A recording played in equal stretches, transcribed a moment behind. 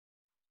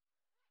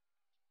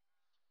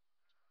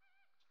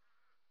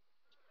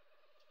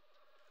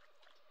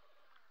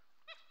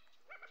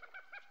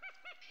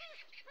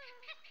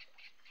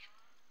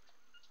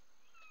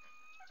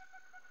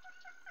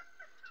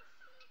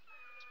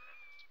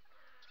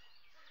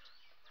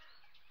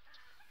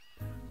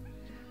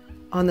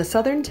On the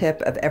southern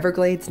tip of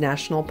Everglades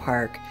National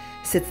Park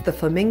sits the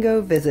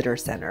Flamingo Visitor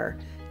Center,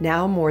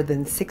 now more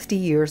than 60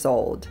 years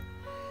old.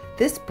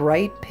 This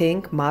bright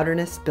pink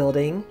modernist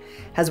building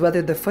has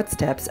weathered the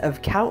footsteps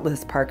of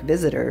countless park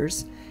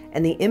visitors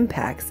and the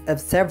impacts of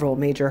several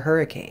major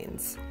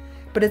hurricanes,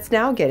 but it's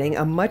now getting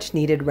a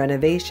much-needed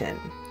renovation.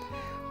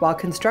 While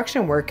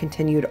construction work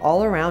continued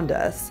all around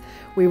us,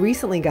 we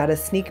recently got a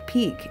sneak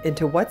peek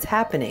into what's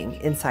happening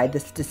inside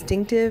this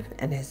distinctive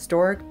and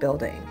historic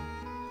building.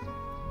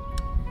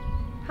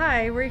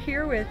 Hi, we're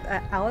here with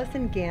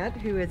Allison Gant,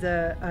 who is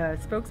a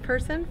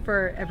spokesperson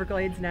for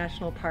Everglades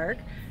National Park.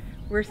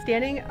 We're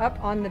standing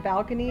up on the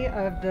balcony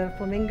of the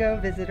Flamingo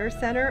Visitor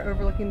Center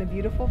overlooking the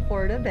beautiful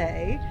Florida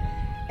Bay.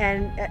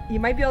 And you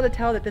might be able to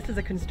tell that this is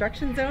a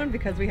construction zone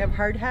because we have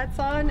hard hats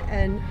on.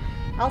 And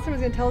Allison was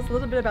going to tell us a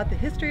little bit about the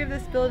history of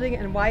this building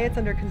and why it's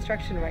under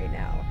construction right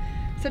now.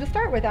 So to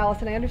start with,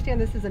 Allison, I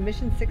understand this is a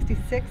Mission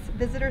 66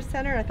 Visitor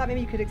Center, and I thought maybe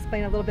you could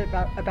explain a little bit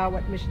about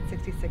what Mission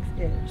 66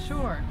 is.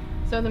 Sure.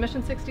 So the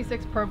Mission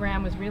 66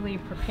 program was really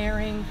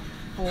preparing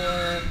for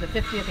the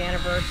 50th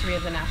anniversary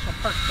of the National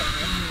Park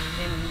Service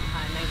in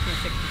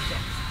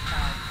 1966.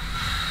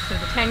 So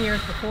the 10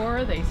 years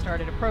before, they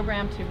started a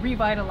program to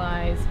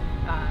revitalize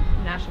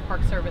National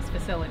Park Service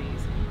facilities.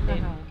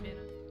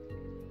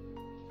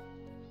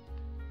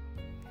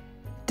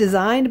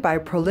 Designed by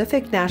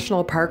prolific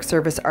National Park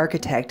Service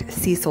architect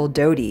Cecil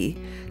Doty,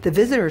 the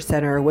Visitor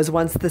Center was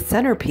once the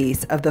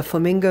centerpiece of the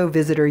Flamingo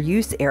Visitor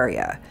Use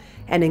Area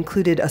and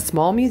included a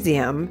small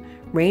museum,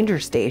 ranger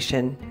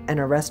station, and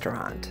a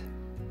restaurant.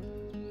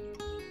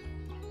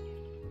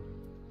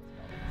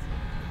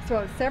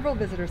 So several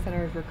visitor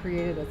centers were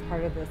created as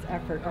part of this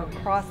effort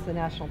across the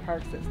national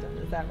park system,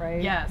 is that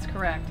right? Yes,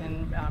 correct,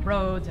 and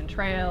roads and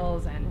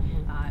trails and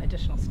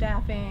additional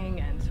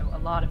staffing, and so a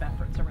lot of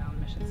efforts around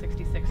Mission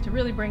 66 to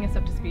really bring us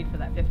up to speed for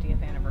that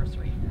 50th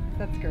anniversary.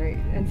 That's great.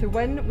 And so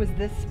when was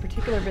this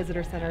particular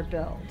visitor center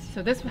built?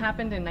 So this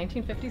happened in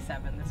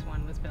 1957, this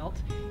one was built.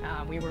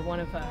 We were one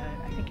of,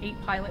 I think,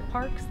 8 pilot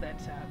parks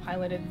that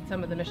piloted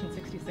some of the Mission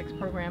 66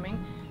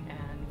 programming.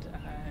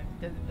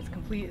 It was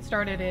it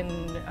started in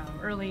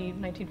early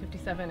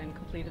 1957 and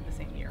completed the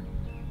same year.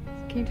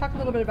 Can you talk a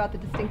little bit about the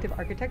distinctive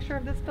architecture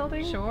of this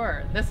building?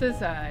 Sure. This is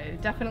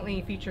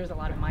definitely features a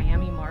lot of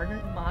Miami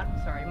modern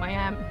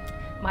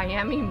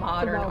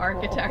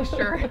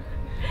architecture,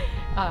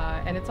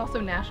 and it's also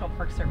National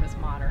Park Service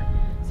modern.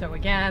 So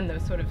again,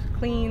 those sort of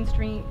clean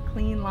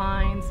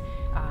lines.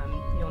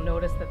 You'll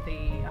notice that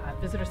the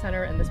visitor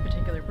center and this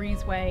particular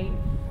breezeway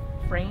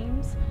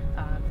frames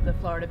the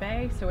Florida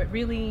Bay. So it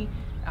really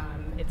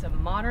it's a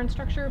modern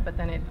structure, but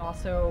then it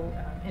also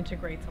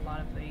integrates a lot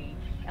of the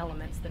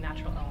elements, the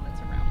natural elements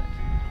around it.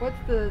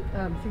 What's the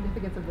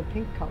significance of the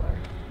pink color?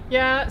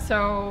 Yeah,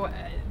 so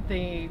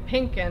the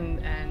pink and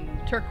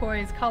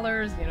turquoise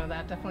colors, you know,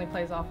 that definitely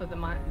plays off of the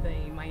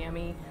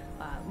Miami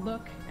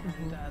look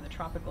and the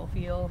tropical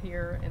feel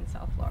here in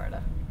South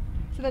Florida.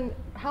 So then,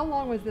 how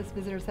long was this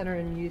visitor center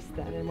in use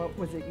then, and what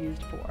was it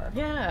used for?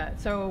 Yeah,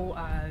 so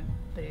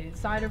the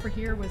side over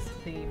here was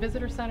the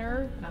visitor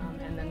center,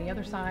 and then the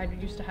other side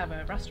used to have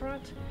a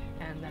restaurant,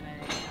 and then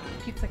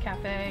a pizza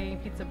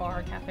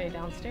bar cafe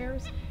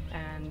downstairs,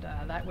 and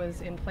that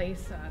was in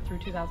place through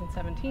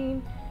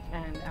 2017,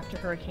 and after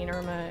Hurricane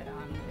Irma,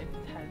 it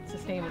had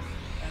sustained a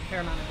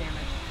fair amount of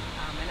damage.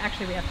 And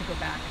actually we have to go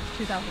back.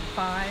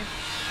 2005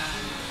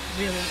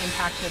 really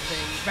impacted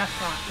the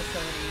restaurant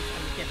facilities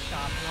and the gift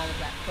shop, and all of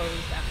that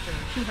closed after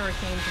 2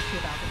 hurricanes in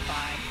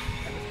 2005.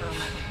 That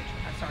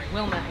was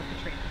Wilma and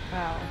Katrina.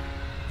 Wow.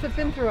 So it's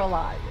been through a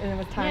lot, and it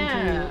was time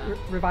to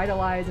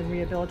revitalize and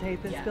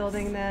rehabilitate this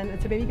building then.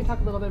 And so maybe you can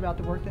talk a little bit about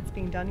the work that's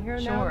being done here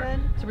now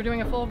then? So we're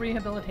doing a full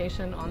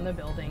rehabilitation on the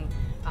building.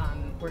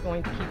 We're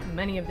going to keep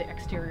many of the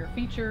exterior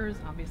features,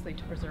 obviously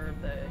to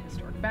preserve the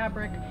historic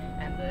fabric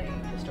and the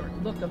historic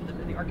look of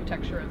the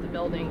architecture of the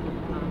building,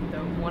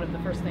 though one of the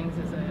first things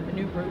is a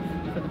new roof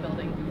for the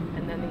building,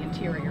 and then the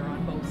interior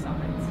on both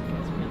sides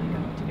is really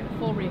going to get a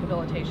full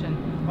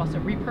rehabilitation. We're also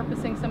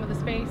repurposing some of the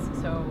space,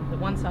 so the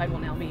one side will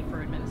now be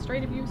for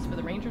administrative use for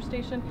the ranger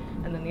station,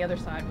 and then the other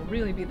side will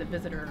really be the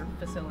visitor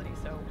facility.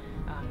 So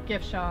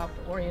gift shop,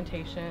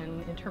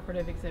 orientation,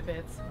 interpretive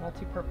exhibits,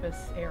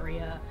 multi-purpose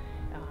area,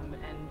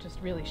 and just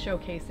really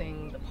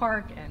showcasing the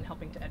park and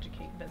helping to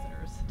educate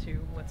visitors to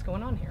what's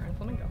going on here in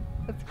Flamingo.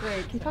 That's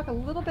great. Can you talk a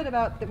little bit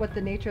about what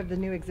the nature of the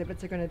new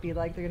exhibits are going to be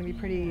like? They're going to be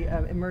pretty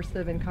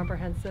immersive and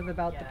comprehensive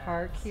about the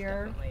park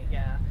here. Definitely,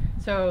 yeah.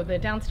 So the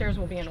downstairs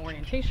will be an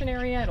orientation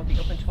area. It'll be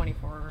open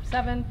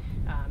 24/7.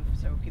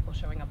 So people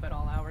showing up at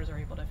all hours are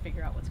able to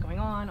figure out what's going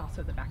on.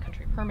 Also the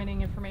backcountry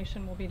permitting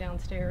information will be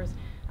downstairs.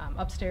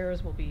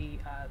 Upstairs will be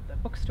the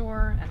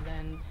bookstore, and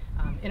then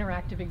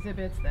interactive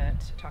exhibits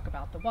that talk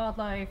about the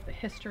wildlife, the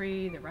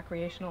history, the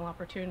recreational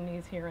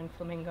opportunities here in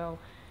Flamingo,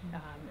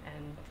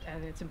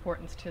 and its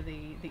importance to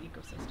the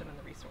ecosystem and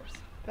the resource.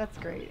 That's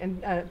great.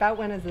 And about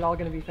when is it all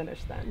going to be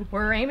finished then?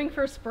 We're aiming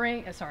for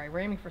we're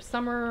aiming for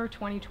summer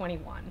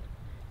 2021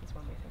 is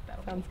when we think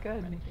that'll Sounds be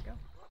good. ready to go.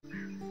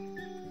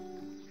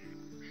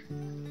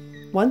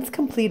 Once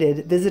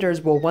completed,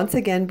 visitors will once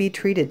again be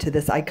treated to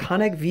this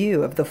iconic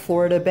view of the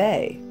Florida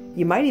Bay.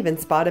 You might even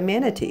spot a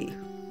manatee.